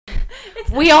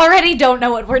We already don't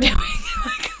know what we're doing.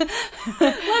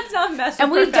 Let's not mess with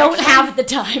and we don't have the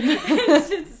time.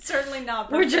 It's certainly not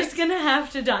perfect. We're just gonna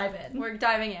have to dive in. We're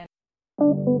diving in.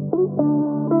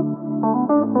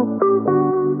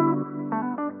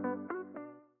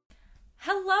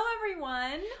 Hello,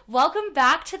 everyone. Welcome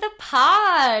back to the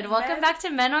pod. Welcome back to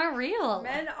Men Aren't Real.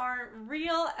 Men Aren't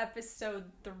Real, episode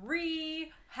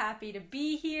 3. Happy to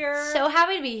be here. So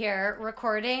happy to be here,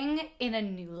 recording in a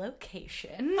new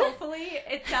location. Hopefully,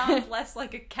 it sounds less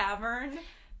like a cavern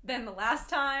than the last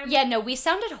time. Yeah, no, we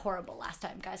sounded horrible last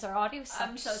time, guys. Our audio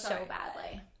sucked so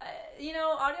badly.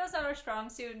 Audio's not our strong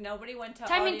suit. Nobody went to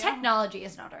I mean, technology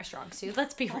is not our strong suit.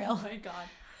 Let's be real. Oh my god.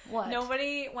 What?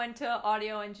 Nobody went to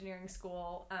audio engineering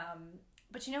school.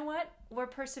 But you know what? We're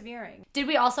persevering. Did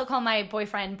we also call my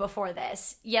boyfriend before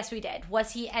this? Yes, we did.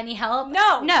 Was he any help?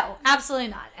 No. No, absolutely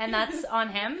not. And that's on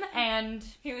him. And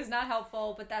he was not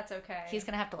helpful, but that's okay. He's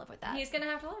going to have to live with that. He's going to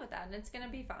have to live with that, and it's going to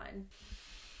be fine.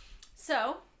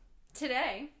 So,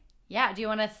 today... Yeah, do you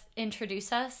want to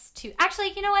introduce us to...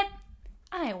 Actually, you know what?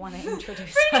 I want to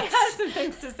introduce Franny us. has some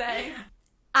things to say.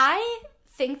 I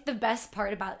think the best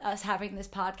part about us having this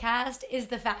podcast is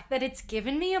the fact that it's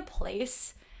given me a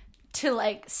place to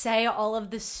say all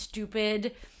of the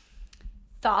stupid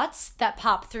thoughts that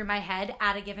pop through my head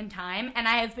at a given time, and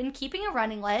I have been keeping a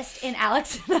running list in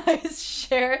Alex and I's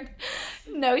shared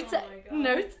notes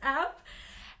app,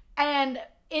 and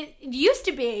it used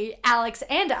to be Alex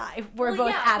and I were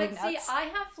both adding notes. See, I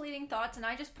have fleeting thoughts, and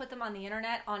I just put them on the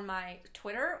internet on my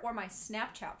Twitter or my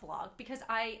Snapchat vlog because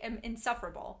I am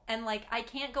insufferable. And, I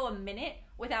can't go a minute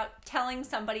without telling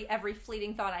somebody every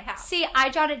fleeting thought I have. See, I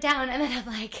jot it down, and then I'm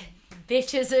like,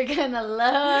 bitches are gonna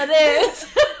love this.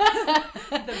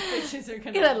 The bitches are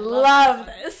gonna love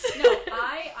this. No,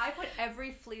 I put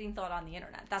every fleeting thought on the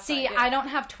internet. That's See, what I don't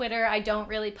have Twitter. I don't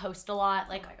really post a lot.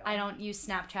 I don't use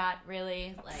Snapchat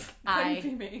really.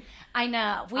 Couldn't be me. I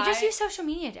know. We just use social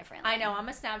media differently. I know. I'm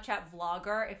a Snapchat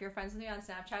vlogger. If you're friends with me on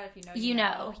Snapchat, if you know, you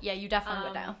know. Yeah, you definitely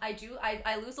would know. I do.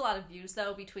 I lose a lot of views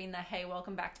though between the hey,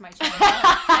 welcome back to my channel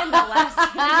and the last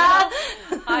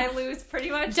video. I lose pretty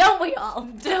much. Don't we all?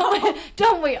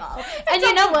 Don't we all? And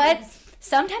you know what?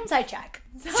 Sometimes I check.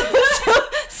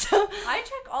 So I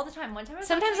check all the time. One time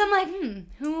sometimes I'm like,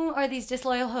 who are these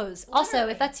disloyal hoes? Literally. Also,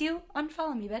 if that's you,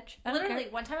 unfollow me, bitch. Literally,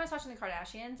 one time I was watching the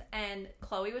Kardashians, and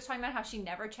Khloe was talking about how she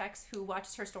never checks who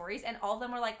watches her stories, and all of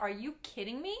them were like, are you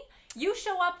kidding me? You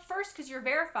show up first because you're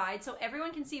verified, so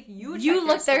everyone can see if you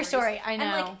look their story. I know.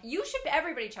 And you should.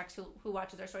 Everybody checks who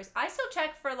watches their stories. I still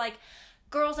check for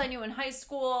girls I knew in high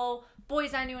school,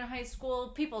 boys I knew in high school,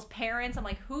 people's parents. I'm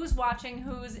like, who's watching,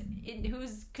 who's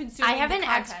consuming. I have the an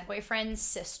content. ex-boyfriend's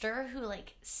sister who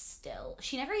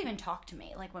she never even talked to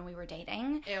me when we were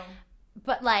dating. Ew.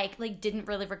 But didn't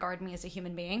really regard me as a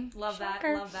human being. Love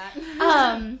Shocker.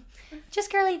 that.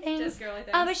 Just girly things. Just girly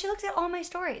things. But she looked at all my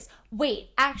stories.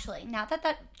 Wait, actually, now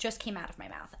that just came out of my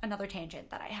mouth, another tangent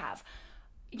that I have.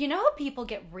 You know how people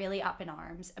get really up in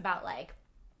arms about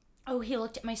oh, he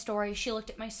looked at my story, she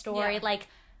looked at my story. Yeah.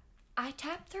 I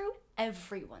tap through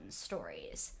everyone's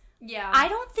stories. Yeah. I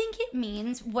don't think it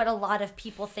means what a lot of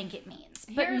people think it means.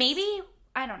 But maybe,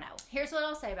 I don't know. Here's what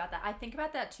I'll say about that. I think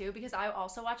about that too because I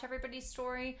also watch everybody's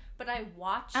story, but I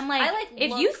watch... I'm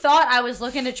if you thought I was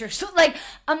looking at your story,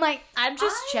 I'm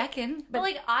just checking.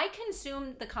 But I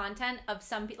consume the content of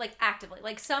some people, actively.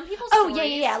 Some people's stories... Oh,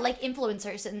 yeah.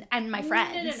 Influencers and my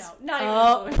friends. No.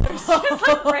 Not even influencers.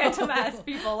 Just random-ass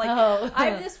people. I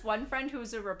have this one friend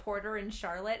who's a reporter in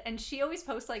Charlotte, and she always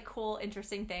posts, cool,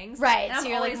 interesting things. Right, and so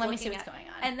you're let me see what's going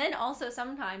on. And then also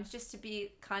sometimes, just to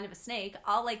be kind of a snake,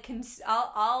 I'll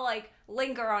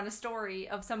linger on a story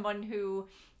of someone who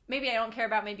maybe I don't care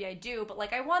about, maybe I do, but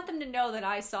I want them to know that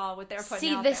I saw what they're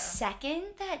putting out there. See, the second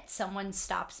that someone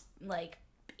stops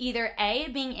either A,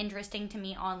 being interesting to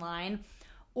me online,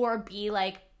 or B,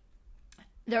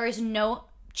 there is no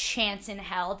chance in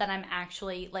hell that I'm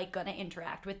actually gonna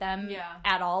interact with them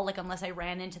at all, unless I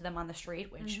ran into them on the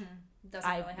street, which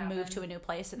I moved to a new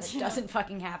place, so that doesn't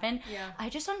fucking happen. Yeah. I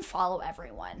just unfollow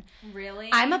everyone. Really?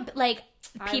 I'm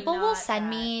people will send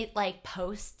me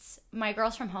posts. My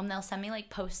girls from home, they'll send me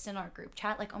posts in our group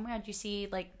chat, oh my god, you see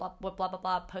blah blah blah blah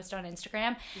blah post on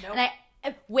Instagram. Nope.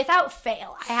 And without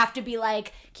fail, I have to be can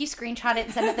you screenshot it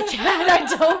and send it in the chat? I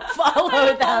don't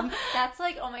follow them. That's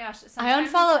oh my gosh. I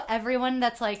unfollow everyone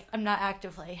that's I'm not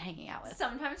actively hanging out with.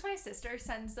 Sometimes my sister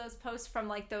sends those posts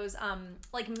from those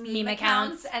meme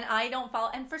accounts, and I don't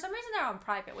follow. And for some reason they're on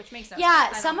private, which makes no sense.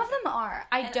 Yeah, some of them are.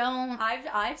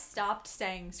 I've stopped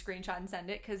saying screenshot and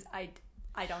send it because I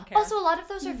don't care. Also, a lot of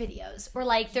those are videos or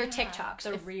they're TikToks.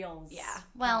 They're reels. Yeah.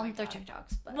 Well, they're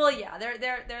TikToks. But. Well, yeah,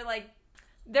 they're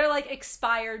They're like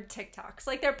expired TikToks.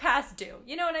 Like they're past due.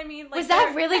 You know what I mean? Like, was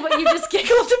that really what you just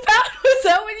giggled about? Was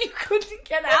that when you couldn't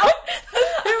get out?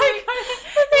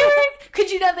 Could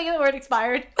you not think of the word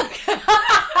expired? You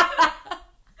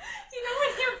know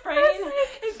when your brain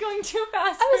is going too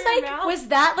fast I was for your like, mouth? was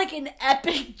that like an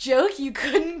epic joke you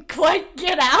couldn't quite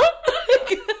get out?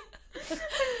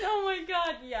 Oh my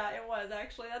god, yeah, it was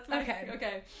actually. That's my...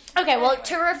 Okay, Okay, well, anyway.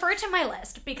 to refer to my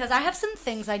list, because I have some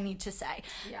things I need to say.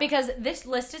 Yeah. Because this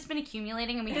list has been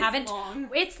accumulating and Long.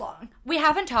 It's long. We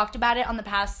haven't talked about it on the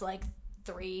past, like,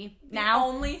 3 now.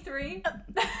 Only 3?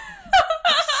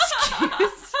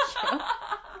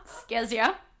 Excuse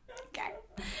you. Okay.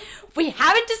 We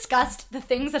haven't discussed the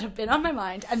things that have been on my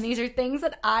mind, and these are things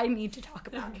that I need to talk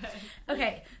about.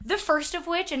 Okay. The first of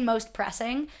which, and most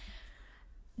pressing,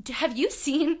 have you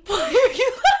seen... Why are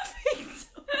you laughing?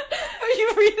 Are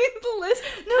you reading the list?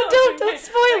 No, don't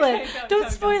spoil it.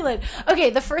 Don't spoil it. Okay,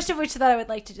 the first of which that I would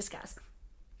like to discuss.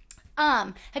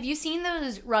 Have you seen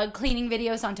those rug cleaning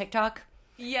videos on TikTok?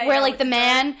 Yeah, where like the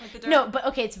man dirt. No, but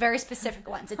okay, it's very specific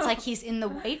ones. It's like he's in the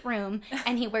white room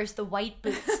and he wears the white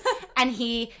boots and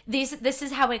this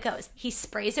is how it goes. He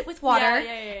sprays it with water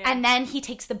and then he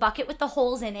takes the bucket with the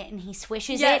holes in it and he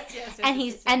swishes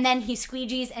and then he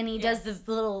squeegees and he does the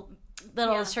little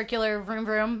circular vroom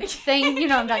vroom thing. You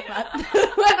know what I'm talking about.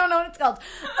 I don't know what it's called.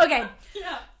 Okay.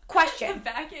 Yeah. Question.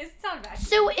 It's not a vacuum.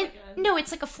 So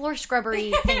it's like a floor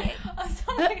scrubbery thing.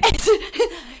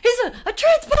 It's a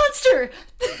trans monster.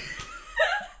 That's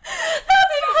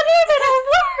not even a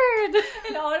word.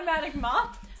 An automatic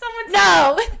mop.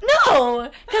 No,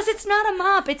 because it's not a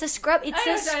mop. It's a scrub. It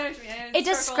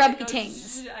does scrubby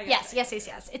things. Yes.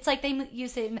 It's like they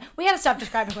use it. We gotta stop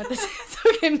describing what this is.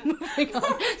 Okay,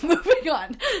 moving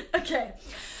on. Okay.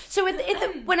 So when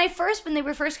they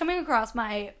were first coming across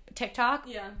my TikTok,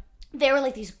 they were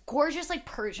like these gorgeous like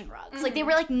Persian rugs. Mm-hmm. Like they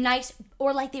were like nice,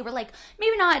 or like they were like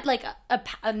maybe not like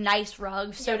a nice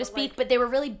rug, so to speak, but they were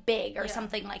really big or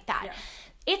something like that. Yeah.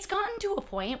 It's gotten to a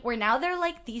point where now they're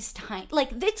like these tiny,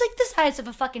 like it's like the size of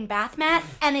a fucking bath mat,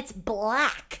 and it's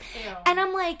black. Ew. And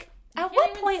I'm like, at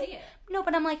what point? No,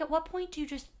 but I'm like, at what point do you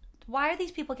just? Why are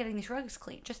these people getting these rugs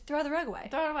clean? Just throw the rug away.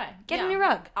 Throw it away. Get a new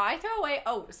rug. I throw away.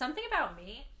 Oh, something about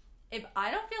me. If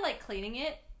I don't feel like cleaning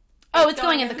it. It's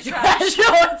going in the trash.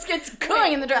 No, it's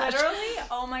going in the trash. Literally?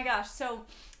 Oh my gosh. So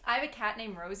I have a cat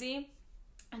named Rosie,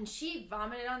 and she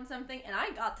vomited on something, and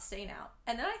I got the stain out,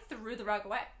 and then I threw the rug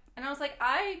away. And I was like,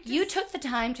 You took the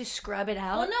time to scrub it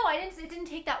out? Well, no, I didn't. It didn't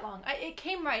take that long. It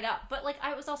came right up. But, like,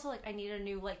 I was also like, I need a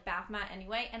new, like, bath mat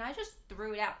anyway. And I just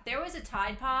threw it out. There was a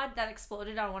Tide Pod that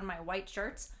exploded on one of my white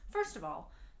shirts. First of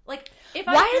all. Like,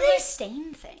 why do they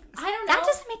stain things? I don't know. That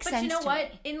doesn't make sense. But you know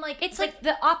what? Me. It's like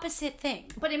the opposite thing.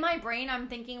 But in my brain, I'm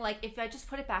thinking like, if I just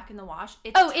put it back in the wash,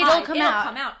 it'll come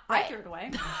out. Right. I threw it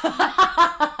away.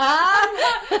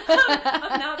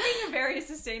 I'm not being a very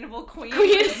sustainable queen.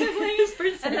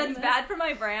 And that's bad for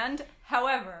my brand.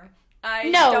 However, I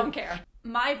don't care.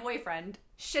 My boyfriend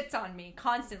shits on me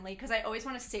constantly because I always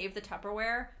want to save the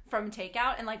Tupperware from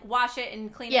takeout and like wash it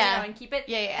and clean it and keep it.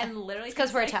 Yeah. And literally,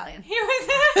 because we're Italian. He was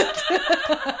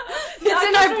it's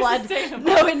in our blood.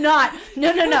 No, it's not.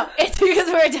 No. It's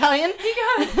because we're Italian. He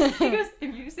goes,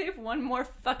 if you save one more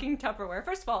fucking Tupperware,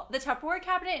 first of all, the Tupperware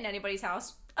cabinet in anybody's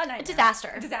house, a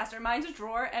nightmare. A disaster. Mine's a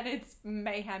drawer and it's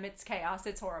mayhem. It's chaos.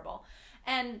 It's horrible.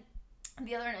 And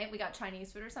the other night we got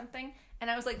Chinese food or something, and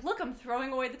I was like, look, I'm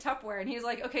throwing away the Tupperware. And he was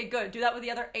like, okay, good. Do that with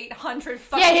the other 800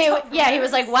 fucking Tupperwares. He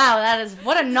was like, wow,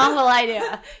 what a novel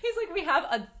idea. He's like, we have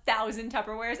 1,000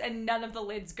 Tupperwares and none of the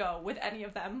lids go with any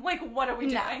of them. Like, what are we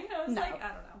doing? I was like, I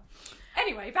don't know.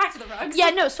 Anyway, back to the rugs.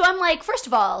 Yeah, no, so I'm like, first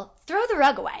of all, throw the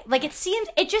rug away. Like,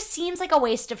 it just seems like a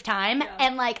waste of time. Yeah.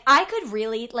 And, like, I could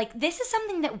really, like, this is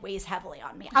something that weighs heavily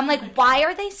on me. I'm like, why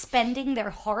are they spending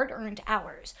their hard-earned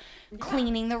hours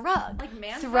cleaning the rug? Like,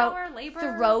 manpower, labor.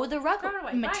 Throw the rug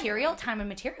away. Time and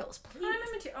materials, please.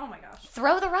 Oh, my gosh.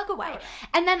 Throw the rug away.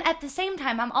 And then, at the same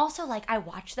time, I'm also, like, I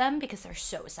watch them because they're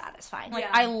so satisfying. Like,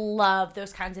 I love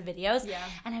those kinds of videos. Yeah.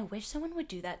 And I wish someone would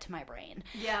do that to my brain.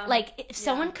 Yeah. Like, if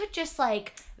someone could just,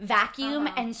 like, vacuum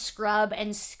and scrub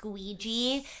and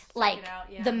squeegee like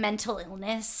the mental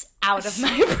illness out of my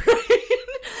brain.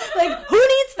 Like, who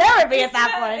needs therapy at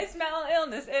that point? It's mental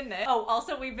illness, isn't it? Oh,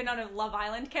 also we've been on a Love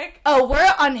Island kick. Oh,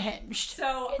 we're unhinged.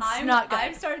 So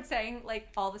I've started saying like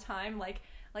all the time like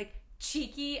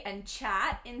cheeky and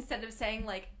chat instead of saying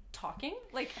like talking.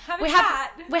 Like have a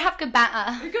chat. We have good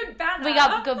banter. Good banter. We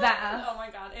got good banter. Oh my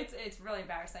god, it's really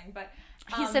embarrassing, but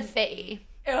he's a fitty.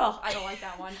 Ugh, I don't like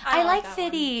that one. I like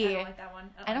fitty. I don't like that one.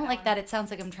 I don't like that. It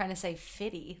sounds like I'm trying to say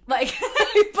fitty. Like,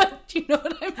 but you know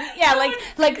what I mean? Yeah,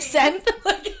 like scent.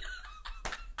 Like,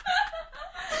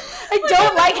 I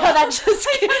don't like how that just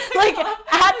like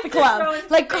at the club,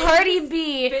 like Cardi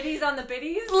B, biddies on the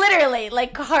biddies. Literally,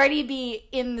 like Cardi B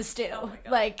in the stew. Oh my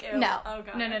God. Like Ew. no, Oh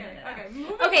God.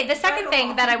 no. Okay, The second right thing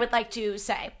along. that I would like to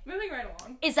say moving right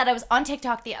along is that I was on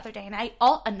TikTok the other day, and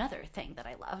another thing that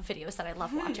I love, videos that I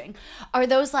love watching, are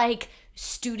those like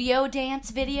studio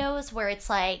dance videos where it's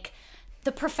like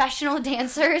the professional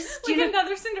dancers. Like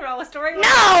another Cinderella story. No,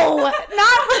 not.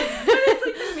 It's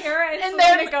like the mirror and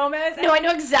Selena Gomez. No, I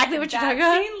know exactly what you're talking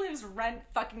about. That scene lives rent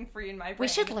fucking free in my brain. We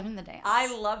should learn the dance.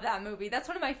 I love that movie. That's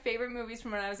one of my favorite movies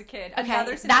from when I was a kid. Okay,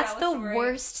 Another Cinderella that's the story.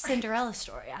 worst Cinderella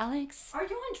story, Alex. Are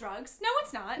you on drugs? No,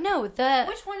 it's not. No, the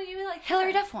Which one did you like?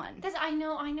 Hillary Duff one. I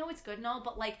know it's good and all,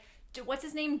 but like, what's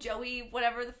his name? Joey,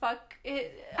 whatever the fuck.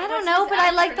 I don't know, but I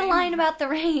like the line about the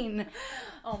rain.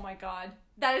 Oh my God.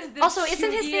 That is the Also,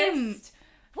 isn't his shittiest- name?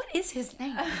 What is his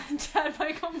name? Chad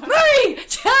Michael Murray. Murray!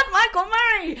 Chad Michael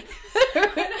Murray!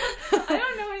 I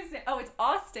don't know his name. Oh, it's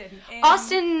Austin.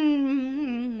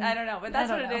 Austin. I don't know, but that's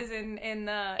what know. it is in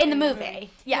the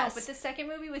movie. Yes. No, but the second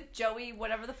movie with Joey,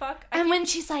 whatever the fuck. And when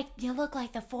she's like, "You look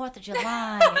like the 4th of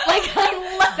July." Like,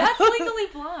 I love That's Legally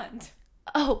Blonde.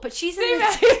 Oh, but she's in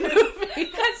the same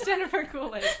movie. That's Jennifer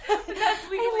Coolidge. That's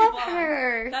Legally I love Blonde.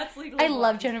 her. That's Legally I Blonde.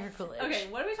 love Jennifer Coolidge. Okay,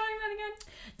 what are we talking about again?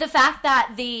 The fact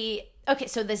that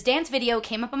so this dance video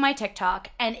came up on my TikTok,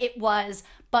 and it was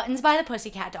Buttons by the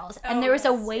Pussycat Dolls, and there was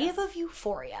a wave of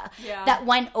euphoria that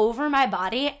went over my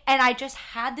body, and I just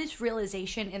had this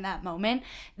realization in that moment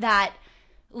that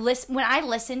when I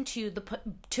listened to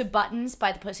to Buttons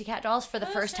by the Pussycat Dolls for the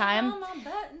first time,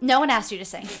 no one asked you to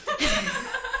sing.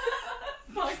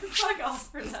 Fuck off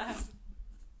for that.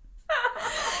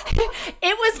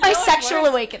 It was my sexual worse?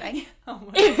 awakening. Oh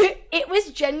my It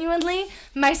was genuinely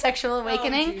my sexual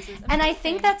awakening, Jesus, and I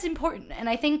think that's important. And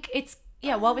I think it's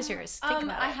what was yours? Think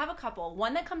about I it. have a couple.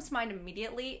 One that comes to mind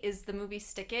immediately is the movie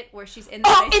Stick It, where she's in the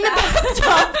in the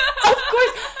bathtub. Of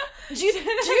course. Can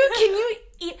you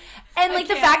eat? And like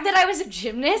the fact that I was a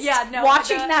gymnast,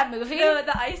 watching that movie,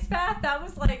 the ice bath, that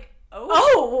was like.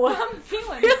 Oh, I'm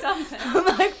feeling something.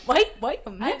 I'm like, wait a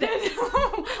minute.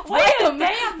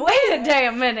 Wait a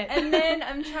damn minute. And then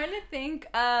I'm trying to think.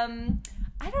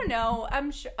 I don't know.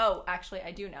 I'm sure. Oh, actually,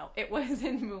 I do know. It was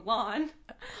in Mulan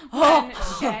when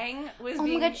Shang was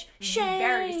being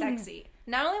very sexy.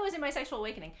 Not only was it my sexual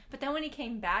awakening, but then when he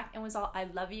came back and was all, "I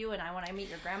love you," and I want to meet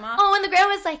your grandma. Oh, and the grandma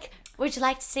was like, "Would you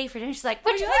like to stay for dinner?" She's like,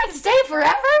 "Would you like to stay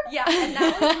forever?" Yeah, and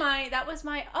that was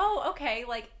my. Oh, okay.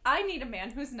 Like, I need a man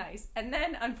who's nice. And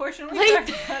then, unfortunately, for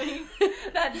everybody,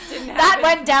 that didn't happen. That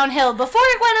went downhill before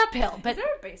it went uphill. But is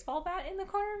there a baseball bat in the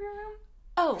corner of your room?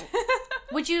 Oh,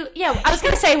 would you? Yeah, I was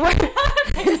gonna say we're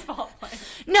baseball player.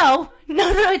 No,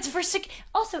 it's for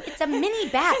Also, it's a mini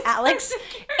bat, Alex.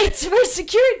 It's for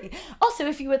security. Also,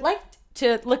 if you would like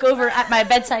to look over at my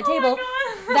bedside table,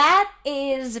 that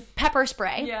is pepper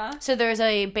spray. Yeah. So there's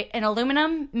an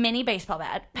aluminum mini baseball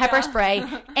bat, pepper spray,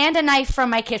 and a knife from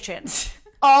my kitchen,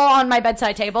 all on my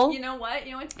bedside table. You know what?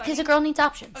 What's funny? Because a girl needs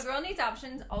options. A girl needs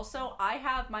options. Also, I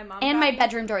have my mom. And my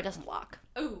bedroom door doesn't lock.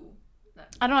 Ooh.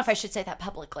 I don't know if I should say that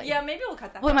publicly. Yeah, maybe we'll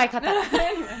cut that. We might cut that.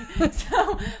 Anyway,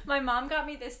 so my mom got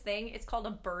me this thing. It's called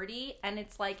a birdie, and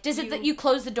it's like. Does it that you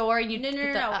close the door and you?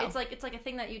 No. It's like a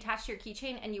thing that you attach to your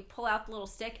keychain, and you pull out the little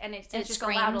stick, and it's just a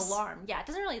loud alarm. Yeah, it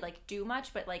doesn't really like do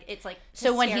much, but like it's like.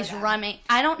 So when he's running,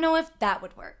 I don't know if that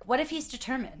would work. What if he's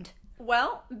determined?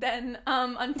 Well, then,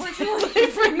 unfortunately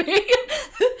for me,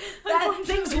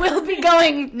 things will be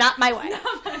going not my way.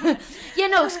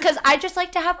 Because I just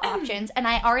like to have options, and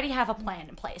I already have a plan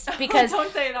in place. Because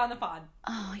don't say it on the pod.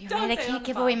 Oh, you're right. I can't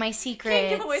give away my secrets.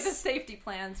 Can't give away the safety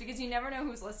plans because you never know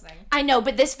who's listening. I know,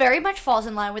 but this very much falls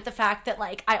in line with the fact that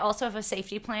like I also have a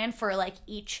safety plan for like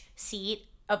each seat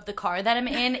of the car that I'm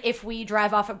in if we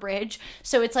drive off a bridge.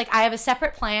 So it's like I have a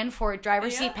separate plan for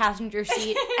driver's seat, passenger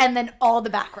seat, and then all the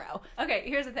back row. Okay,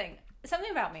 here's the thing.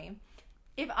 Something about me.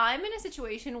 If I'm in a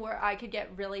situation where I could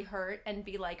get really hurt and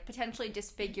be like potentially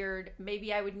disfigured,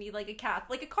 maybe I would need like a cath,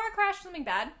 like a car crash or something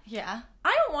bad. Yeah.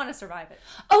 I don't want to survive it.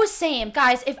 Oh, same.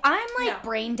 Guys, if I'm like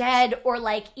brain dead or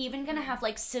like even gonna have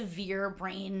like severe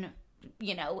brain,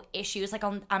 issues, like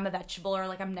I'm a vegetable or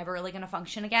like I'm never really gonna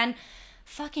function again,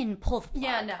 fucking pull the plug.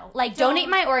 Yeah, no. Like, donate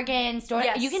my organs.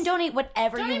 You can donate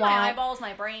whatever you want. My eyeballs,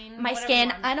 my brain, my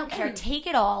skin. I don't care. Take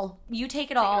it all. You take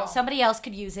it all. Somebody else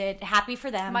could use it. Happy for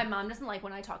them. My mom doesn't like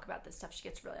when I talk about this stuff. She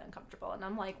gets really uncomfortable, and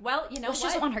I'm like, well, you know, what? She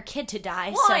doesn't want her kid to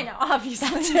die. Well, so I know, obviously,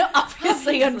 that's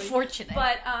obviously unfortunate.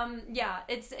 But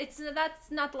it's that's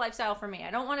not the lifestyle for me.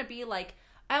 I don't want to be like.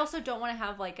 I also don't want to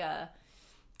have like a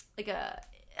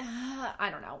I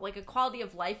don't know, like a quality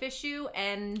of life issue,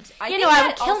 and I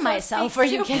would kill myself. Are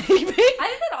you kidding me? I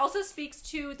think that also speaks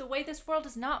to the way this world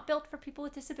is not built for people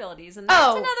with disabilities, and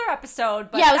that's another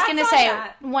episode. But yeah, I was gonna say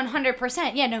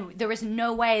 100%. Yeah, no, there was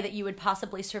no way that you would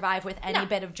possibly survive with any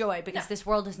bit of joy because this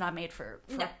world is not made for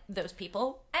those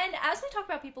people. And as we talk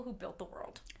about people who built the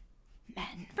world,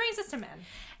 men brings us to men,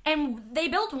 and they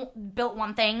built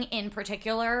one thing in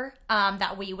particular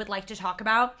that we would like to talk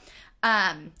about.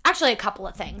 Actually a couple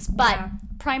of things, but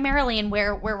primarily and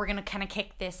where we're going to kind of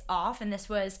kick this off, and this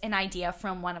was an idea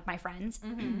from one of my friends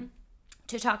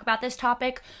to talk about this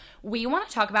topic. We want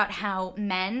to talk about how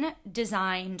men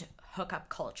designed hookup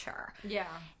culture. Yeah.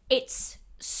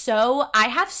 I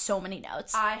have so many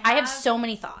notes. I have so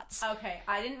many thoughts. Okay,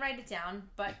 I didn't write it down,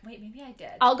 but wait, maybe I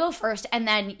did. I'll go first, and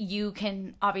then you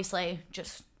can obviously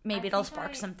just, maybe it'll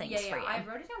spark some things for you. I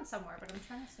wrote it down somewhere, but I'm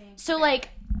trying to see. So, like,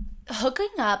 hooking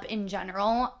up in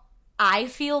general, I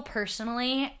feel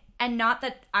personally, and not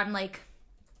that I'm like,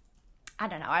 I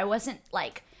don't know, I wasn't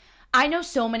like, I know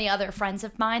so many other friends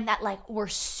of mine that like were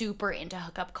super into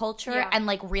hookup culture and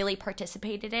like really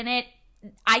participated in it.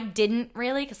 I didn't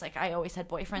really, because like I always had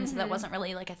boyfriends, so that wasn't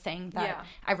really like a thing that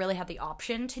I really had the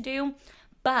option to do.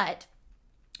 But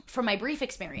from my brief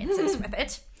experiences with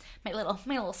it, my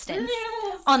little stints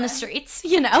on the streets,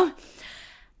 you know,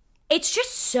 it's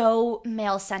just so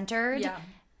male-centered,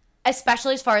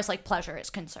 especially as far as, like, pleasure is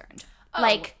concerned. Oh,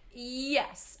 like,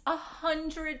 yes,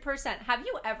 100%. Have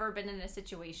you ever been in a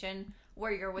situation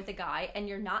where you're with a guy and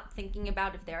you're not thinking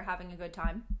about if they're having a good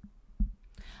time?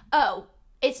 Oh,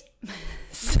 it's...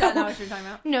 Is that not what you're talking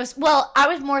about? No, well, I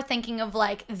was more thinking of,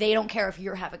 like, they don't care if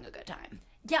you're having a good time.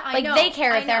 Yeah, I know. Like, they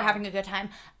care if they're having a good time.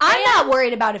 I'm not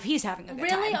worried about if he's having a good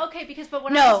time. Really? Okay, but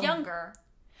when I was younger...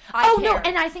 No,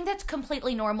 and I think that's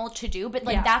completely normal to do, but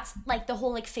like that's like the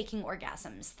whole like faking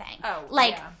orgasms thing. Oh,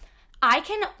 like I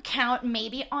can count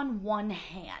maybe on one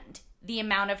hand the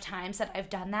amount of times that I've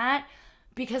done that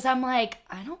because I'm like,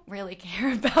 I don't really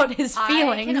care about his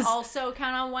feelings. I can also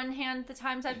count on one hand the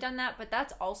times I've done that, but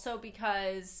that's also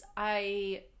because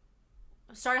I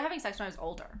started having sex when I was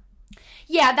older.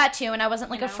 Yeah, that too, and I wasn't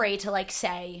like afraid to like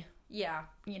say, you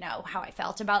know, how I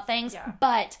felt about things. Yeah.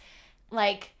 But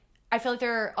like, I feel like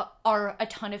there are a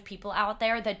ton of people out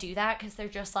there that do that because they're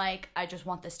just like, I just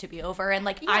want this to be over. And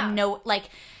like, I'm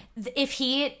if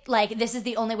he, like, this is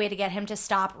the only way to get him to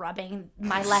stop rubbing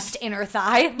my left inner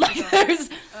thigh. Like, there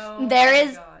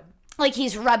is, like,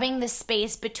 he's rubbing the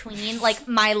space between, like,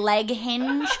 my leg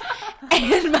hinge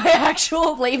and my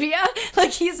actual labia.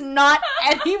 Like, he's not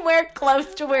anywhere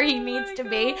close to where he needs to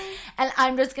be. And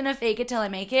I'm just going to fake it till I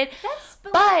make it.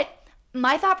 But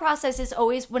my thought process is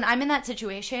always, when I'm in that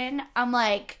situation, I'm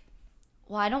like,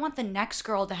 well, I don't want the next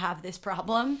girl to have this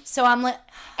problem. So I'm like,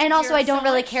 and also I don't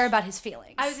really care about his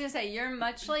feelings. I was going to say, you're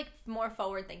much like more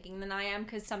forward thinking than I am,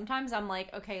 because sometimes I'm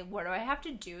like, okay, what do I have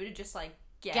to do to just like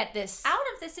get this out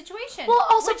of this situation? Well,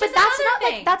 also, but that's not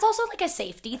like, that's also like a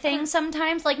safety thing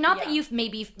sometimes. Like, not that you've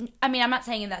maybe, I mean, I'm not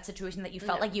saying in that situation that you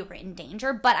felt like you were in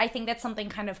danger, but I think that's something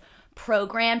kind of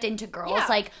programmed into girls.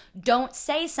 Like, don't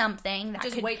say something that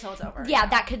just wait till it's over.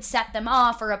 That could set them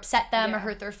off or upset them or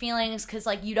hurt their feelings, because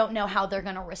like you don't know how they're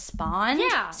gonna respond.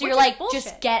 So you're like, bullshit.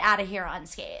 Just get out of here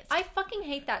unscathed. I fucking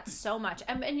hate that so much.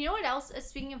 And you know what else?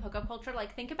 Speaking of hookup culture,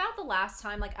 like, think about the last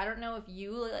time. Like, I don't know if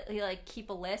you like keep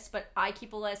a list, but I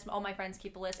keep a list. All my friends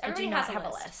keep a list. Everybody I do not have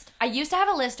a list. I used to have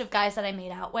a list of guys that I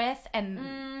made out with,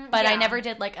 and but I never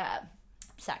did like a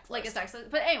sex list. Like a sex list.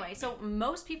 But anyway, so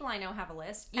most people I know have a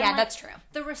list. Yeah, like, that's true.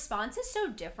 The response is so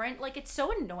different. Like, it's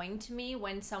so annoying to me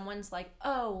when someone's like,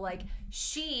 oh, like,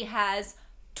 she has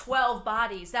 12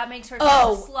 bodies. That makes her a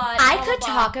slut. I could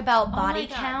talk about body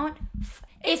count.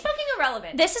 It's fucking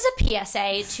irrelevant. This is a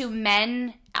PSA to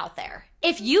men out there.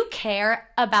 If you care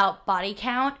about body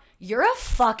count, you're a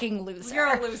fucger. You're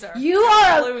a loser. You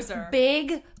are a loser.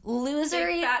 Big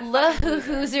losery,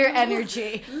 loser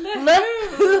energy.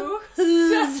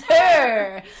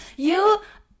 Loser. You.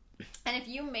 And if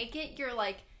you make it, you're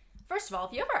like, first of all,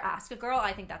 if you ever ask a girl,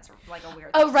 I think that's like a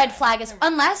weird thing. A red flag is,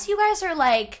 unless you guys are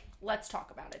like, let's talk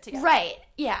about it together. Right.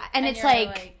 Yeah. And it's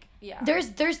like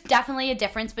there's definitely a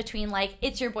difference between like,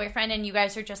 it's your boyfriend and you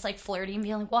guys are just like flirting and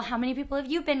being like, well, how many people have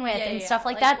you been with and stuff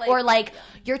like that, or like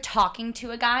you're talking to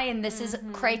a guy and this is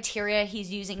criteria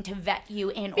he's using to vet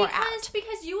you in or out.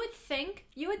 Because you would think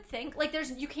like,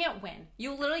 you can't win.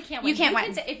 You literally can't win. You can't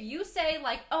win. If you say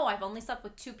like, oh, I've only slept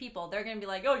with 2 people, they're gonna be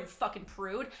like, oh, you fucking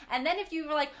prude. And then if you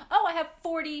were like, oh, I have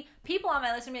 40 people on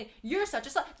my list, and be like, you're such a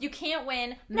slut. You can't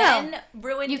win. Men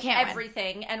ruined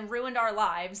everything and ruined our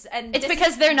lives. And it's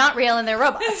because they're not real and they're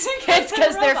robots. It's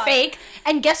because they're fake.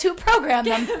 And guess who programmed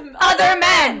them? Other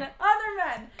men.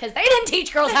 again. Because they didn't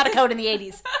teach girls how to code in the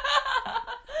 80s.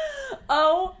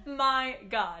 Oh my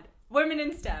god. Women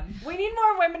in STEM. We need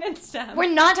more women in STEM.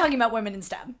 We're not talking about women in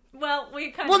STEM. Well,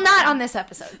 we kind Well, of... not on this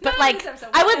episode. But, like,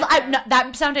 no,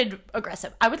 that sounded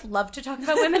aggressive. I would love to talk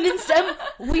about women in STEM.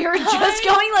 We're just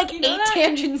going, like, 8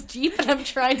 tangents deep, and I'm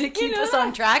trying to keep us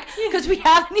on track, because we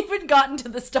haven't even gotten to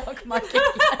the stock market yet.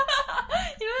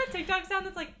 You know that TikTok sound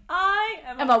that's like, I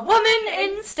am a woman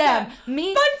in STEM.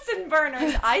 Me. Bunsen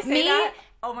burners. I say that.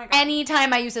 Oh my god.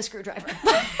 Anytime I use a screwdriver.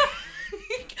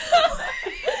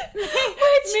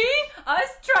 Us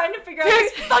trying to figure out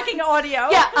this fucking audio.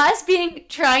 Yeah, us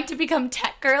trying to become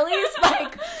tech girlies.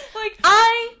 Like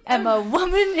I am a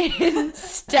woman in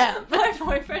STEM. My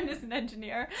boyfriend is an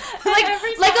engineer. Like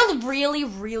a really,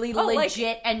 really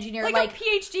legit engineer. Like a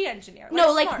PhD engineer.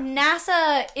 No, smart. like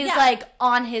NASA is like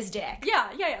on his dick.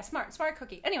 Yeah. Smart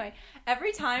cookie. Anyway,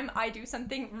 every time I do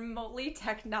something remotely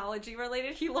technology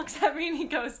related, he looks at me and he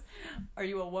goes, "Are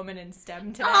you a woman in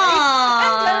STEM today?"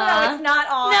 Aww. And no, it's not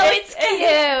on. No, it's cute.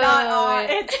 It's not on.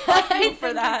 It's fuck you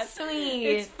for that. It's sweet.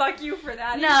 It's fuck you for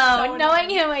that. No, knowing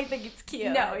him, I think it's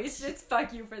cute. No, it's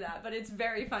fuck you for that. But it's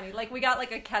very funny. Like, we got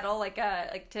like a kettle,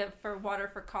 for water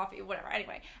for coffee, whatever.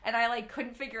 Anyway, and I like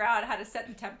couldn't figure out how to set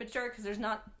the temperature because there's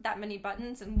not that many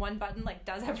buttons, and one button like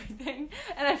does everything.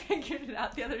 And I figured it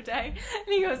out the other day, and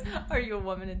he goes, "Are you a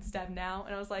woman in STEM now?"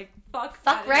 And I was like, "Fuck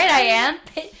right, I am.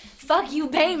 Fuck you,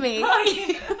 pay me.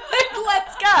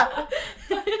 Let's go."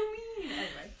 What do you mean?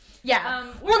 Anyway. Yeah.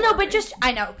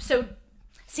 I know. So,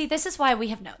 see, this is why we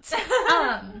have notes.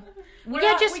 We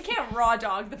can't raw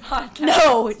dog the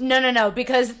podcast. No,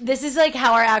 because this is like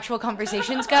how our actual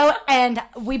conversations go, and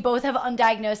we both have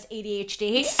undiagnosed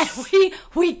ADHD, and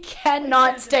we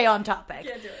cannot stay on topic.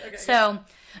 Can't do it.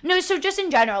 Okay, so just in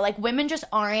general, like, women just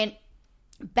aren't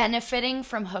benefiting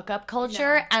from hookup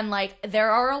culture, and like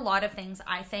there are a lot of things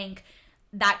I think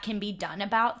that can be done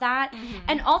about that. Mm-hmm.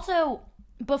 And also,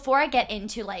 before I get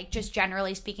into like just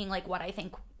generally speaking, like what I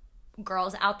think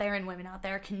girls out there and women out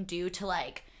there can do to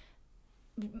like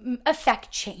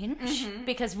affect change,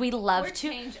 because we're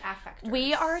change affectors.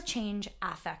 We are change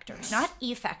affectors, not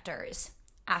effectors.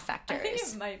 Affectors. I think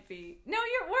it might be. No,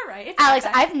 we're right. It's Alex,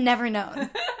 I've never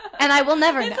known, and I will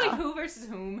never know. It's like who versus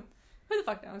whom. Who the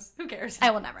fuck knows? Who cares?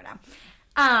 I will never know.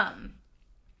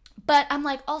 But I'm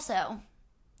like, also,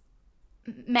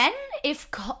 men, if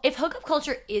hookup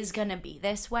culture is gonna be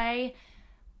this way,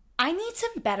 I need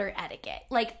some better etiquette.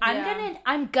 Like,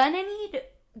 I'm gonna need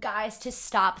guys to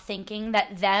stop thinking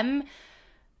that them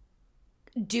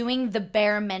doing the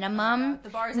bare minimum,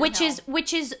 which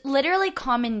is literally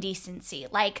common decency,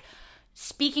 like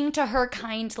speaking to her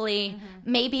kindly,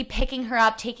 maybe picking her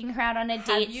up, taking her out on a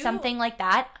date, something like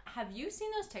that. Have you seen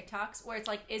those TikToks where it's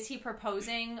like, is he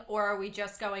proposing or are we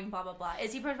just going blah, blah, blah?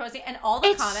 Is he proposing? And all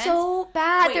the comments. It's so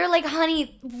bad. Wait, they're like,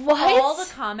 honey, what? All the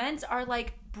comments are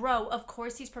like, bro, of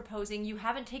course he's proposing. You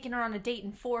haven't taken her on a date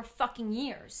in 4 fucking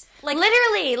years. Like,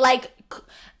 literally, like,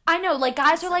 I know, like,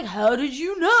 guys are like, how did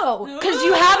you know?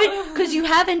 Because you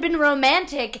haven't been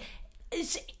romantic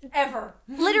ever.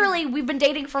 Literally, we've been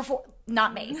dating for 4...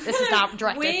 Not me. This is not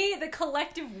directed. We, the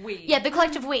collective we. Yeah, the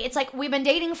collective we. It's like, we've been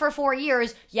dating for 4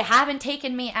 years. You haven't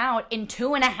taken me out in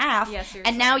 2.5. Yes,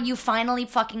 and now you finally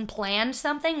fucking planned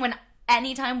something when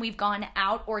anytime we've gone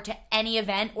out or to any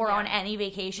event or on any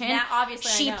vacation, now,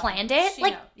 obviously, she planned it.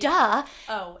 Duh.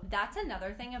 Oh, that's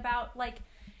another thing about, like,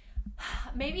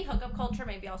 maybe hookup culture,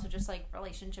 maybe also just, like,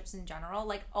 relationships in general.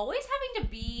 Like, always having to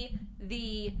be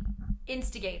the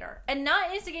instigator, and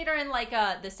not instigator in like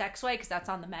the sex way, because that's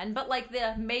on the men, but like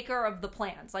the maker of the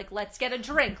plans. Like, let's get a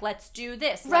drink, let's do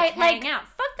this, let's hang out.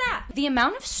 Fuck that. The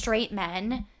amount of straight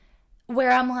men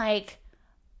where I'm like,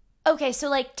 okay, so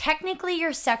like technically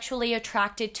you're sexually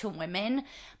attracted to women,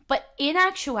 but in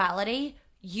actuality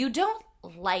you don't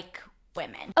like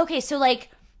women. Okay, so like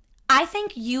I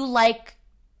think you like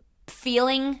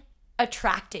feeling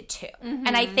attracted to,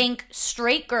 and I think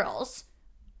straight girls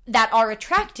that are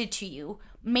attracted to you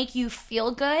make you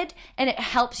feel good, and it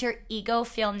helps your ego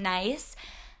feel nice,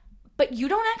 but you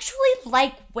don't actually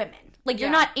like women. Like,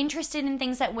 you're not interested in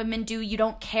things that women do. You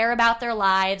don't care about their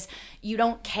lives. You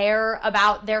don't care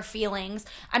about their feelings.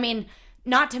 I mean,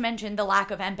 not to mention the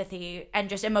lack of empathy and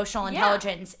just emotional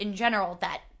intelligence in general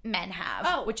that men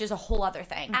have, which is a whole other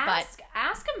thing.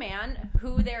 Ask a man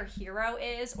who their hero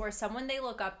is, or someone they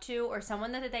look up to, or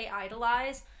someone that they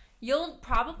idolize. You'll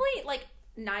probably, like,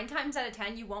 9 times out of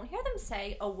 10, you won't hear them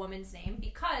say a woman's name,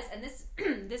 because, and this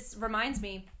this reminds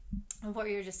me of what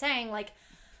you were just saying, like,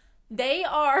 they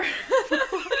are...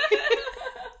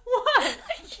 What?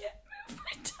 I can't move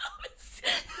my toes.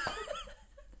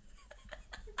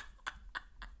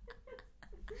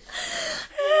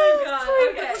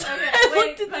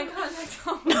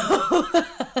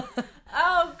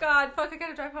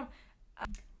 home.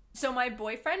 So my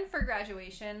boyfriend for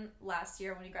graduation last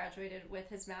year, when he graduated with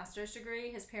his master's degree,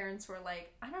 his parents were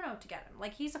like, I don't know what to get him.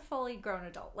 Like, he's a fully grown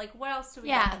adult. Like, what else do we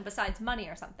get him besides money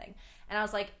or something? And I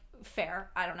was like, fair.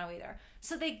 I don't know either.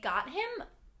 So they got him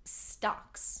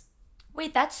stocks.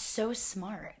 Wait, that's so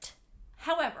smart.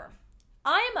 However,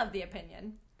 I am of the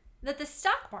opinion that the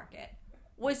stock market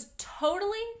was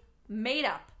totally made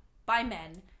up by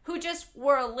men who just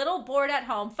were a little bored at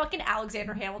home. Fucking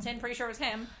Alexander Hamilton, pretty sure it was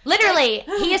him. Literally,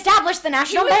 he established the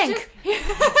National Bank. He was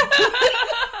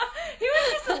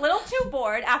just a little too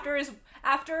bored after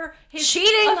his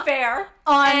cheating affair,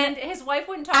 on, and his wife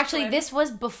wouldn't talk to him. Actually, this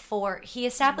was before he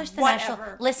established the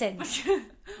Whatever. National... Listen,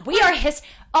 we are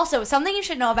Also, something you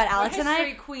should know about Alex and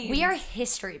I, queens. We are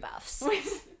history buffs.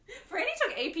 Franny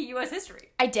took AP US history.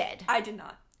 I did. I did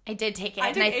not. I did take it,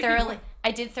 I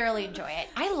did thoroughly enjoy it.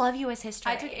 I love U.S.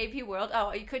 history. I took AP World.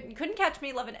 Oh, you couldn't catch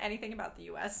me loving anything about the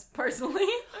U.S. personally.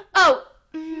 Oh,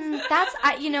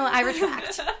 I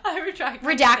retract. I retract.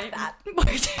 Redact that.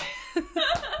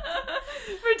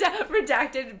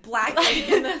 Redacted black ink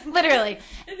in the literally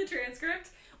in the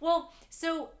transcript. Well,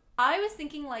 so I was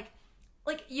thinking like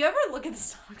you ever look at the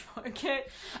stock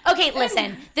market? Okay,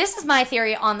 listen. This is my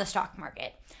theory on the stock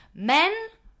market. Men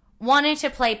wanted to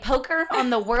play poker on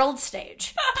the world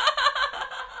stage.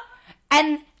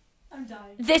 And I'm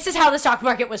dying. This is how the stock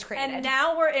market was created. And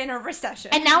now we're in a recession.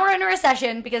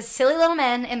 Because silly little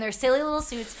men in their silly little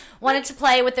suits wanted to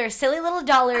play with their silly little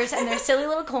dollars and their silly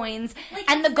little coins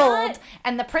and the gold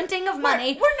and the printing of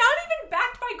money. We're not even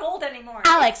backed by gold anymore.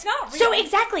 Alex, it's not real. So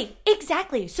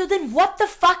exactly. So then what the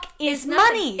fuck is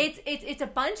money? It's a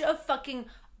bunch of fucking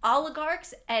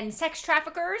oligarchs and sex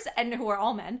traffickers, and who are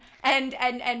all men,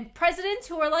 and presidents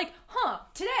who are like,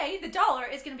 today the dollar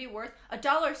is going to be worth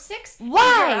 $1.06 in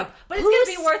Europe, but it's going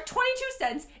to be worth 22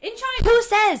 cents in China. Who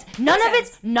says? None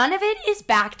of it is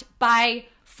backed by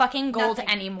fucking gold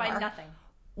anymore. By nothing.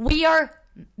 We are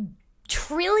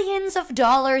trillions of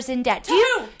dollars in debt.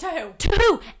 To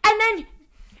who? And then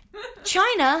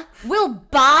China will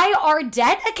buy our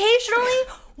debt occasionally?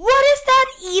 What does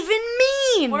that even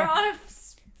mean? We're on a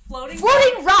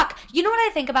floating rock. You know what I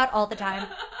think about all the time?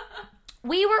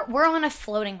 We're on a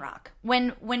floating rock.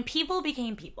 When people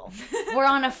became people, we're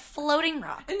on a floating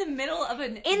rock. In the middle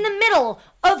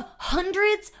of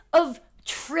hundreds of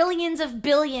trillions of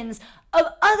billions of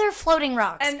other floating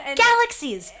rocks. And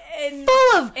galaxies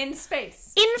full of in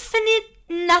space. Infinite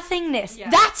nothingness. Yeah.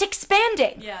 That's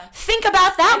expanding. Yeah. Think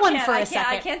about that one for a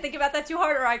second. I can't think about that too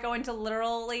hard, or I go into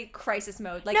literally crisis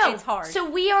mode. It's hard. So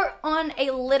we are on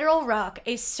a literal rock,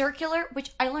 a circular,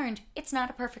 which I learned it's not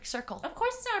a perfect circle. Of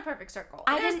course, it's not a perfect circle.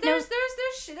 There's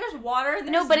water.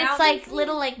 No, but it's like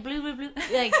little blue.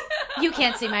 Like you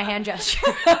can't see my hand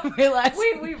gesture. I realize.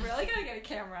 We really gotta get a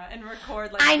camera and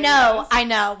record. I know.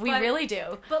 We really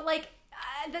do. But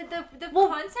the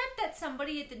concept that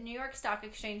somebody at the New York Stock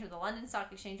Exchange or the London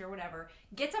Stock Exchange or whatever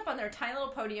gets up on their tiny little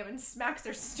podium and smacks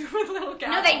their stupid little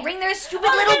gavel. No, they ring their stupid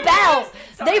little bell.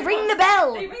 They ring the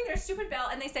bell. They ring their stupid bell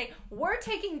and they say, "We're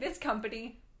taking this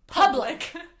company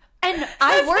public." And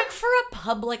I work for a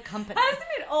public company. Hasn't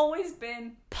it always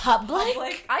been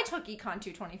public? I took Econ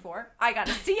 224. I got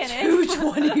a C in it.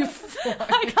 224.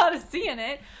 I got a C in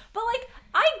it. But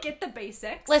I get the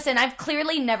basics. Listen, I've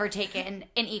clearly never taken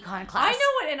an econ class. I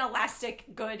know what an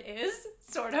elastic good is,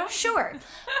 sort of. Sure.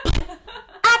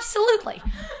 Absolutely.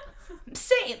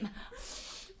 Same.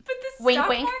 But the wink, stock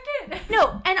wink. market?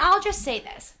 No, and I'll just say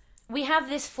this. We have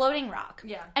this floating rock.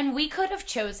 Yeah. And we could have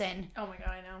chosen... Oh my god,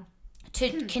 I know.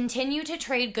 To continue to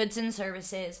trade goods and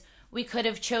services. We could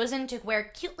have chosen to wear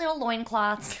cute little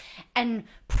loincloths and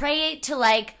pray to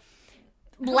land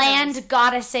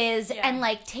goddesses and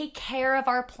take care of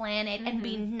our planet and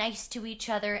be nice to each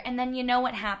other. And then you know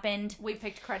what happened? We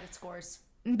picked credit scores.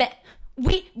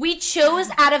 We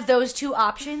chose out of those two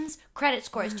options credit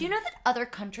scores. Do you know that other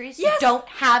countries don't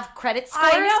have credit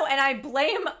scores? I know, and I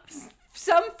blame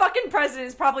some fucking president.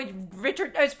 Is probably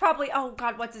Richard. It's probably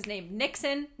what's his name?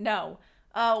 Nixon? No.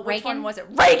 Oh, which one was it?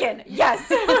 Reagan!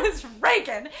 Yes, it was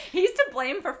Reagan. He's to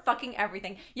blame for fucking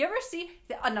everything. You ever see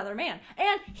another man?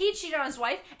 And he cheated on his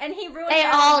wife, and he ruined They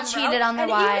Marilyn all Monroe, cheated on their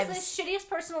wives. He was the shittiest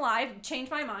person alive.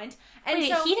 Changed my mind. And Wait,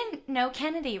 so he didn't know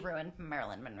Kennedy ruined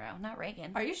Marilyn Monroe, not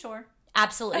Reagan. Are you sure?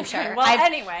 Absolutely sure. Well,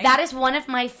 anyway. That is one of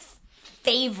my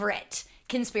favorite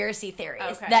conspiracy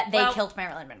theories, that they killed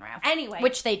Marilyn Monroe. Anyway.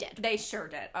 Which they did. They sure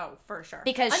did. Oh, for sure.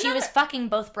 Because she was fucking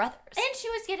both brothers. And she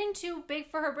was getting too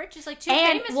big for her britches, too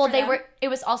famous for them. It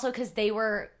was also because they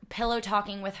were pillow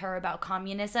talking with her about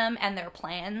communism and their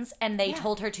plans, and they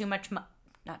told her too much not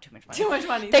too much money. Too much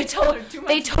money. They told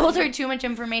her too much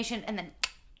information, and then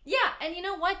Yeah, and you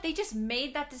know what? They just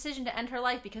made that decision to end her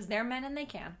life because they're men and they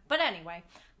can. But anyway,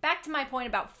 back to my point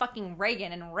about fucking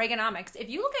Reagan and Reaganomics. If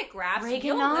you look at graphs,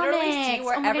 you'll literally see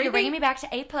where everything... you're bringing me back to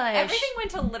A-Push. Everything went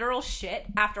to literal shit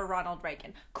after Ronald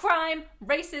Reagan. Crime,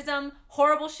 racism,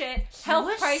 horrible shit,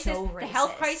 health crisis, the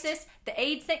health crisis, the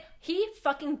AIDS thing. He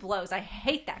fucking blows. I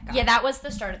hate that guy. Yeah, that was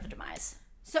the start of the demise.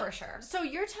 For sure. So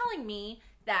you're telling me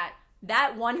that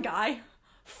one guy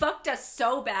fucked us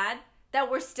so bad that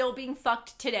we're still being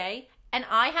fucked today, and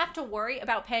I have to worry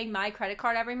about paying my credit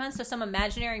card every month so some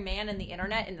imaginary man in the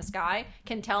internet in the sky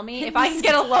can tell me if I can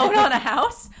get a loan on a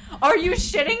house? Are you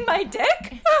shitting my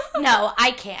dick? No,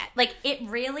 I can't. Like,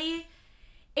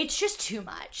 it's just too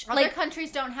much. Other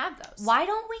countries don't have those. Why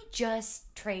don't we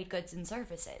just trade goods and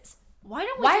services? Why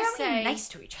are we nice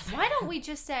to each other? Why don't we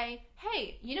just say,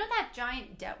 hey, you know that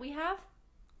giant debt we have?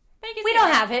 Make it we zero.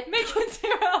 Don't have it. Make it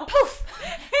zero. Poof.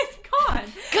 It's gone.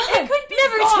 Gone. It could be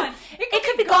Never gone. It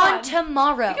could be gone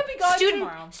tomorrow. It could be gone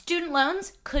tomorrow. Student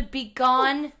loans could be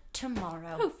gone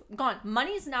tomorrow. Poof. Gone.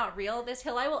 Money's not real. This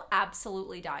hill I will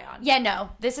absolutely die on. Yeah, no.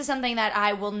 This is something that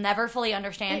I will never fully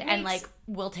understand and, like,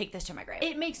 will take this to my grave.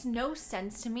 It makes no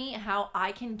sense to me how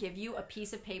I can give you a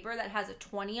piece of paper that has a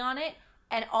 20 on it,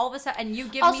 and all of a sudden, and you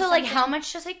give me also, like, how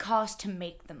much does it cost to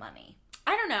make the money?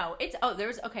 I don't know.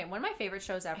 One of my favorite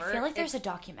shows ever. I feel like there's a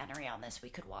documentary on this we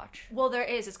could watch. Well, there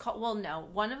is. It's called,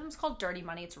 one of them's called Dirty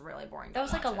Money. It's really boring. That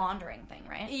was like a laundering thing,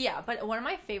 right? Yeah, but one of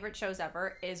my favorite shows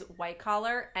ever is White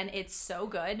Collar, and it's so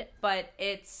good, but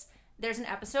there's an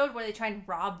episode where they try and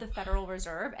rob the Federal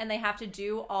Reserve, and they have to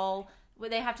do all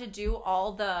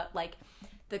the, like,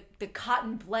 the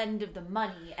cotton blend of the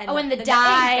money and the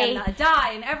dye and the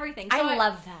dye and everything. So I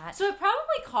love that. So it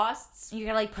probably costs. You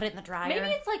gotta like put it in the dryer.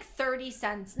 Maybe it's like 30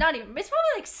 cents. Not even. It's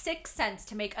probably like 6 cents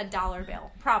to make a dollar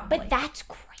bill. Probably. But that's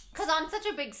great. Because on such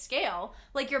a big scale,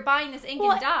 like you're buying this ink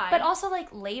and dye. But also like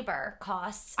labor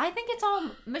costs. I think it's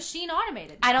all machine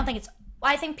automated. I don't think it's.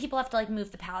 I think people have to like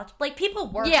move the pallets. Like people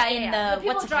work in the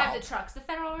people what's it drive called? The trucks. The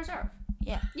Federal Reserve.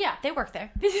 Yeah, they work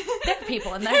there. There are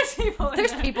people in there.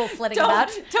 There's people flitting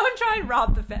about. about. Don't try and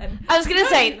rob the Fed. I was gonna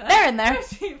say they're in there.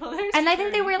 There's people. And I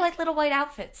think they wear like little white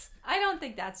outfits. I don't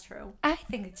think that's true. I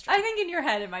think it's true. I think in your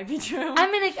head it might be true.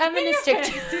 I'm gonna stick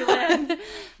to land.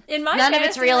 In my none of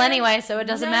it's real anyway, so it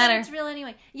doesn't matter. None of it's real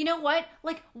anyway. You know what?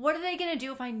 Like, what are they gonna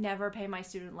do if I never pay my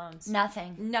student loans?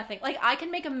 Nothing. Like, I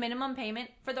can make a minimum payment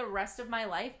for the rest of my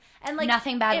life, and like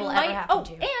nothing bad will ever happen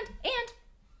to you. And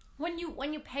when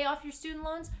you pay off your student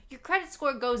loans, your credit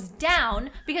score goes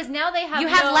down because now they have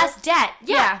less debt.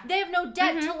 Yeah. They have no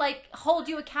debt to like hold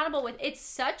you accountable with. It's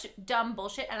such dumb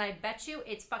bullshit, and I bet you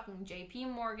it's fucking J.P.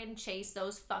 Morgan Chase,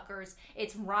 those fuckers.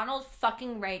 It's Ronald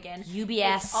fucking Reagan.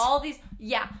 UBS. It's all these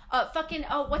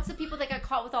what's the people that got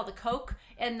caught with all the coke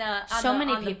and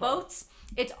on the boats?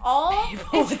 It's all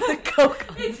people with the coke.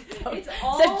 It's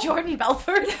all. Is that Jordan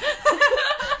Belfort?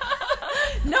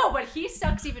 No, but he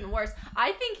sucks even worse.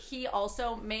 I think he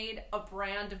also made a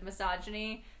brand of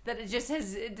misogyny that it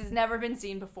has never been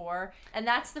seen before, and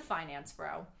that's the finance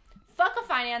bro. Fuck a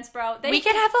finance bro. We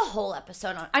could have a whole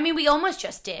episode on. I mean, we almost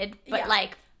just did, but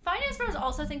like. Finance bros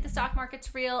also think the stock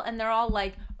market's real, and they're all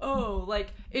like, oh, like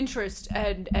interest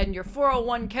and your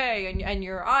 401k and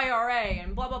your IRA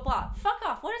and blah, blah, blah. Fuck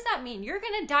off. What does that mean? You're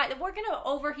going to die. We're going to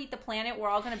overheat the planet. We're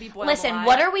all going to be boiled alive.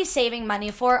 What are we saving money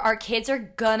for? Our kids are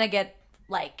going to get,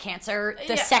 like, cancer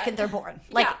the second they're born.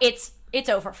 Like, it's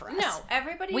over for us. No,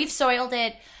 everybody. We've soiled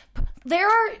it. There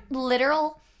are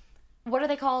literal, what are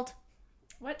they called?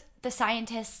 What? The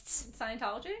scientists.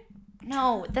 Scientology?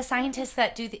 No, the scientists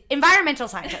that do the environmental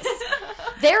scientists.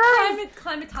 There are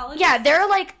climatologists. Yeah, there are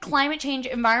like climate change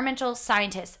environmental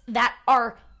scientists that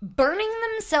are burning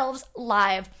themselves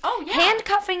live. Oh yeah,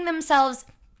 handcuffing themselves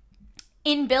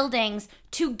in buildings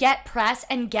to get press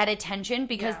and get attention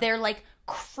because they're like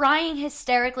crying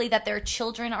hysterically that their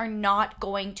children are not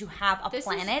going to have a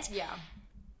planet.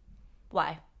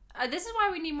 Why? This is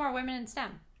why we need more women in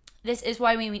STEM. This is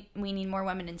why we need more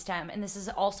women in STEM. And this is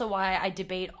also why I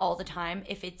debate all the time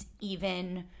if it's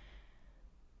even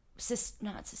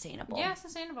not sustainable. Yeah,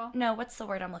 sustainable. No, what's the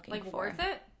word I'm looking for? Like worth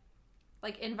it?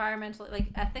 Like environmentally, like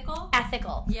ethical?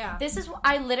 Ethical. Yeah. This is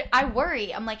I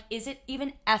worry. I'm like, is it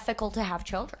even ethical to have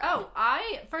children? Oh,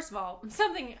 first of all,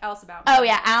 something else about me. Oh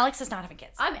yeah, Alex is not having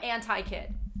kids. I'm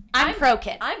anti-kid. I'm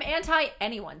pro-kid. I'm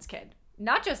anti-anyone's kid.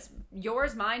 Not just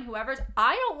yours, mine, whoever's.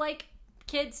 I don't like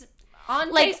kids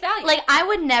on face value. Like, I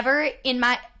would never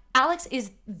Alex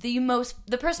is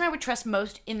the person I would trust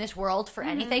most in this world for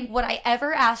anything. Would I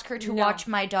ever ask her to watch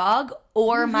my dog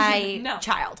or my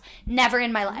child? Never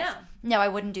in my life. No, I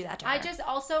wouldn't do that to her. I just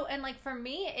also, and like for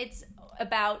me, it's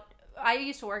about, I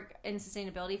used to work in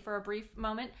sustainability for a brief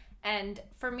moment. And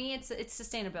for me, it's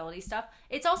sustainability stuff.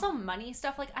 It's also money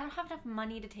stuff. Like, I don't have enough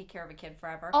money to take care of a kid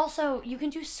forever. Also, you can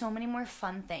do so many more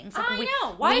fun things. Like, I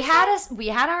know. We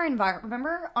had our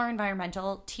remember our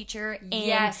environmental teacher?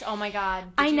 Yes. Oh my God.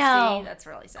 I know. See? That's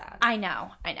really sad. I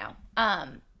know.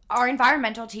 Our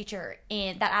environmental teacher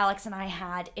that Alex and I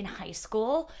had in high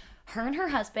school, her and her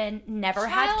husband never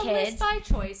had kids. By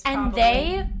choice, probably.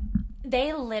 And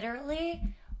they literally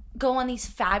go on these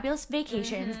fabulous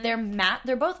vacations.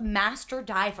 They're both master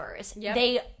divers.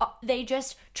 Yep. They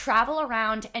just travel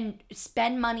around and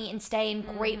spend money and stay in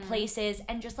great places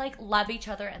and just like love each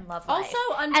other and love life.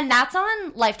 And that's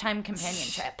on lifetime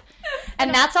companionship.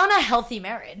 And that's on a healthy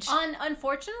marriage.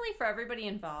 Unfortunately for everybody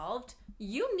involved,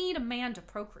 you need a man to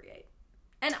procreate.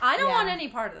 And I don't want any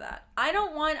part of that.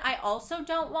 I also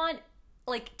don't want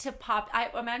like to pop. I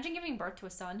imagine giving birth to a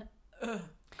son. Ugh.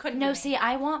 No, see,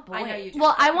 I want boys. I know you do.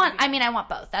 Well, I want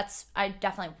both. I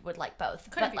definitely would like both.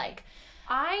 But like,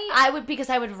 I would,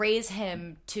 because I would raise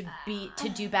him to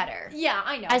do better. Yeah,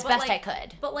 I know. As best I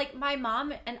could. But like, my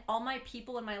mom and all my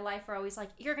people in my life are always like,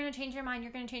 "You're gonna change your mind.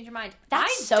 You're gonna change your mind."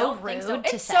 That's so rude to say.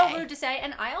 It's so rude to say,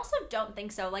 and I also don't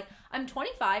think so. Like, I'm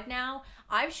 25 now.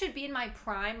 I should be in my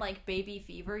prime, like, baby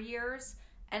fever years.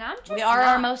 And I'm just We are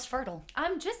our most fertile.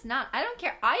 I'm just not. I don't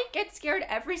care. I get scared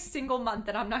every single month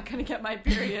that I'm not going to get my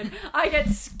period. I get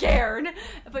scared.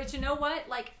 But you know what?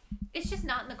 Like, it's just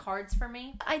not in the cards for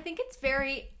me. I think it's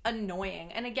very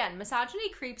annoying. And again, misogyny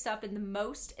creeps up in the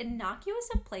most innocuous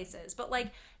of places. But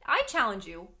like, I challenge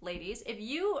you, ladies, if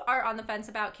you are on the fence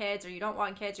about kids or you don't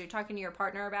want kids or you're talking to your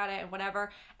partner about it and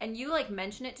whatever, and you like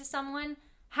mention it to someone,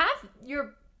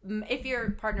 if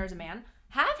your partner is a man,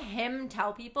 have him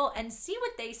tell people and see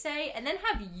what they say, and then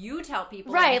have you tell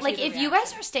people. Right, like if you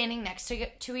guys are standing next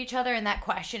to each other and that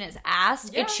question is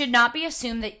asked, it should not be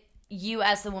assumed that you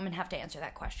as the woman have to answer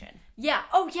that question. Yeah.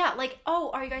 Oh, yeah. Like,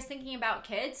 are you guys thinking about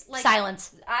kids? Like,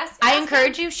 silence. Ask I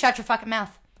encourage you, shut your fucking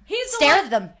mouth. Stare at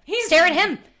them. Stare at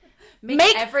him.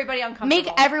 Make everybody uncomfortable. Make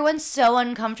everyone so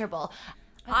uncomfortable.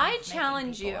 I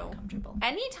challenge you,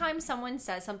 anytime someone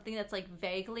says something that's like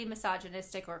vaguely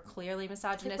misogynistic or clearly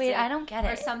misogynistic, wait, I don't get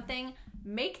it, or something,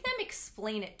 make them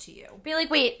explain it to you. Be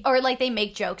like, wait, or like they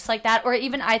make jokes like that, or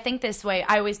even I think this way,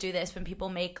 I always do this when people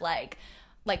make like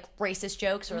racist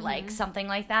jokes or like something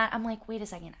like that. I'm like, wait a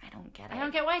second, I don't get it. I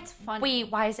don't get why it's funny.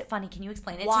 Wait, why is it funny? Can you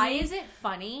explain it to me? Why is it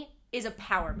funny is a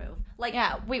power move. Like,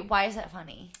 yeah, wait, why is that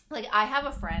funny? Like, I have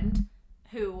a friend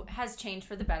who has changed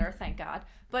for the better, thank God.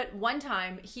 But one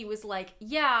time he was like,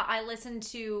 yeah, I listened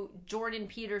to Jordan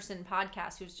Peterson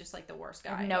podcast, who's just like the worst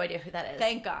guy. I have no idea who that is.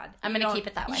 Thank God. I'm going to keep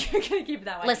it that way. You're going to keep it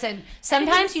that way. Listen,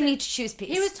 sometimes you need to choose peace.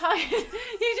 He was talking, you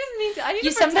just need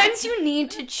to, sometimes you need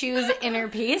to choose inner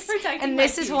peace. And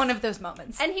this is one of those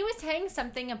moments. And he was saying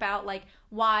something about like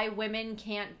why women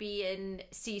can't be in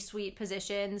C-suite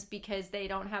positions because they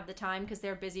don't have the time because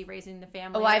they're busy raising the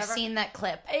family. Oh, I've seen that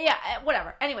clip. Yeah,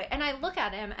 whatever. Anyway, and I look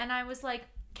at him and I was like,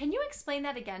 can you explain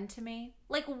that again to me?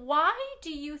 Like, why do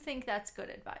you think that's good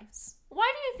advice?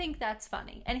 Why do you think that's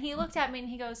funny? And he looked at me and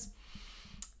he goes,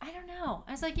 I don't know.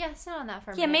 I was like, yeah, sit on that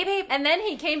for a minute. Yeah, maybe. And then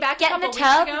he came back get in the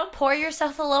tub, pour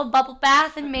yourself a little bubble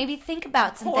bath, and maybe think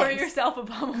about some things. Pour yourself a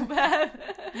bubble bath.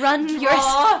 Run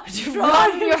yourself.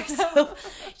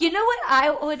 You know what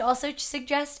I would also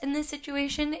suggest in this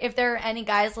situation? If there are any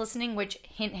guys listening, which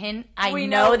hint, hint, I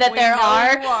know that there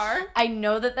are. I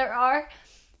know that there are.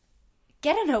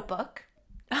 Get a notebook.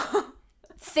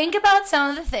 Think about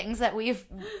some of the things that we've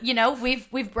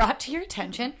brought to your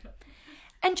attention,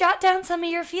 and jot down some of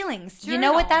your feelings. Journal. You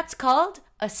know what that's called?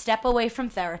 A step away from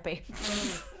therapy.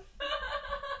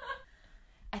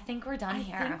 I think we're done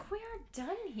here. I think we are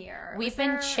done here. We've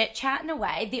been chit-chatting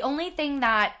away. The only thing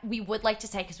that we would like to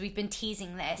say, because we've been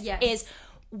teasing this, is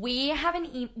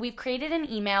we've created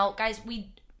an email. Guys,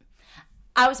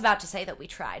 I was about to say that we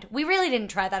tried. We really didn't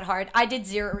try that hard. I did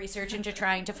zero research into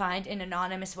trying to find an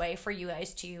anonymous way for you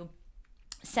guys to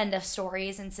send us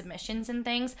stories and submissions and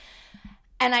things.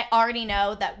 And I already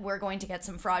know that we're going to get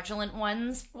some fraudulent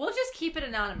ones. We'll just keep it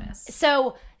anonymous.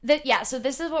 So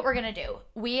this is what we're going to do.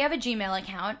 We have a Gmail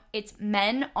account. It's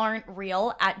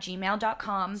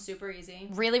menaren'treal@gmail.com. Super easy.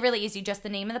 Really, really easy. Just the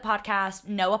name of the podcast,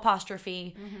 no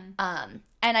apostrophe. Mm-hmm.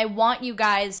 And I want you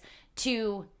guys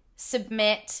to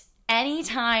submit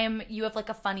anytime you have like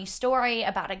a funny story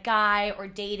about a guy or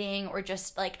dating or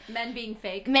just like men being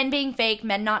fake, men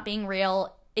not being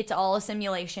real. It's all a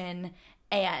simulation,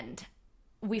 and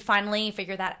we finally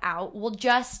figure that out. We'll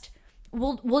just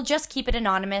keep it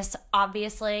anonymous.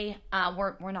 Obviously,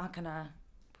 we're not gonna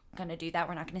gonna do that.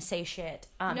 We're not gonna say shit.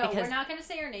 No, because we're not gonna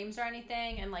say your names or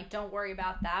anything, and like, don't worry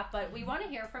about that. But we want to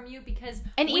hear from you because,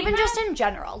 just in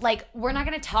general, like, we're not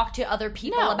gonna talk to other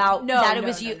people about it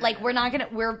was you. We're not gonna.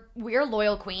 We're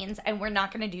loyal queens, and we're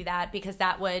not gonna do that because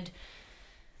that would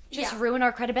just ruin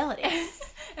our credibility.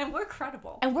 And we're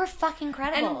credible. And we're fucking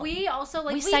credible. And we also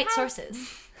we cite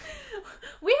sources.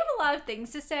 We have a lot of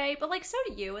things to say, but like, so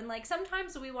do you. And like,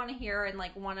 sometimes we want to hear and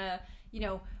like want to,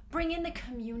 bring in the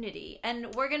community,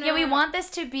 and we're gonna we want this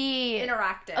to be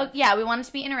interactive. Oh yeah, we want it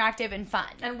to be interactive and fun,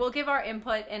 and we'll give our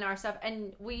input and our stuff,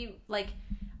 and we like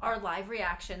our live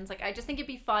reactions. Like, I just think it'd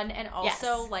be fun, and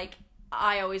also like,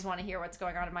 I always want to hear what's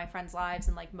going on in my friends' lives,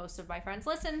 and like, most of my friends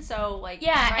listen, so like,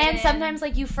 and sometimes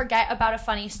like you forget about a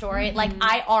funny story. Like,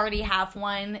 I already have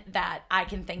one that I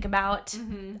can think about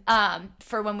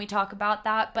for when we talk about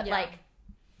that, but like,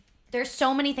 there's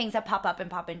so many things that pop up and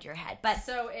pop into your head. But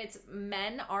so it's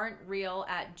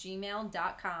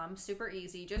menaren'treal@gmail.com. Super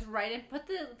easy. Just write it.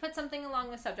 Put something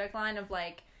along the subject line of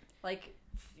like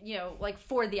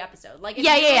for the episode. Like,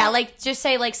 like, just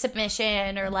say like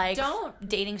submission or like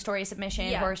dating story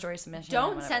submission, horror story submission.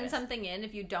 Don't send something in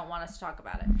if you don't want us to talk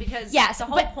about it, because the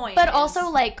whole point. But also,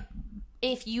 like,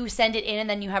 if you send it in and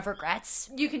then you have regrets,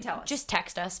 you can tell us. Just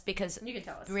text us, because you can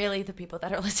tell us. Really, the people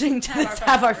that are listening to this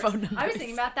have our phone numbers. I was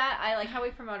thinking about that. I like how we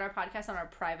promote our podcast on our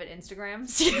private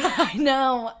Instagrams. I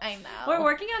know. We're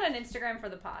working on an Instagram for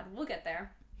the pod. We'll get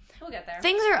there.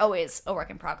 Things are always a work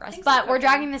in progress, but we're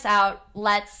dragging this out.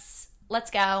 Let's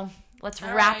go. Let's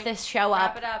wrap this show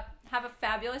up. Wrap it up. Have a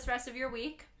fabulous rest of your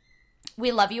week.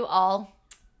 We love you all.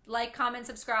 Like, comment,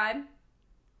 subscribe.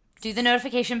 Do the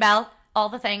notification bell. All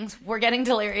the things. We're getting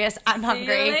delirious. I'm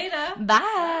hungry. See you later.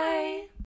 Bye.